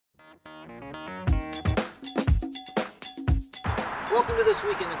Welcome to This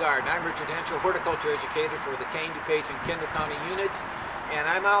Week in the Garden. I'm Richard Hentschel, horticulture educator for the Kane, DuPage, and Kendall County units. And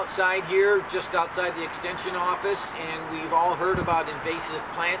I'm outside here, just outside the extension office, and we've all heard about invasive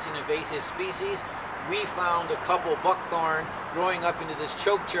plants and invasive species. We found a couple buckthorn growing up into this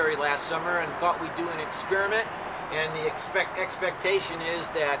chokecherry last summer and thought we'd do an experiment. And the expectation is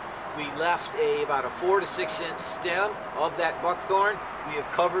that we left about a 4 to 6 inch stem of that buckthorn. We have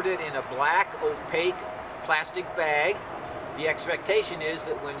covered it in a black opaque plastic bag. The expectation is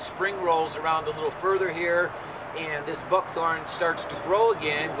that when spring rolls around a little further here and this buckthorn starts to grow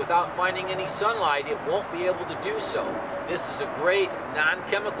again without finding any sunlight, it won't be able to do so. This is a great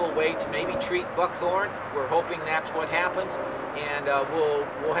non-chemical way to maybe treat buckthorn. We're hoping that's what happens, and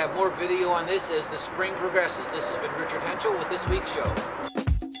we'll have more video on this as the spring progresses. This has been Richard Hentschel with This Week's Show.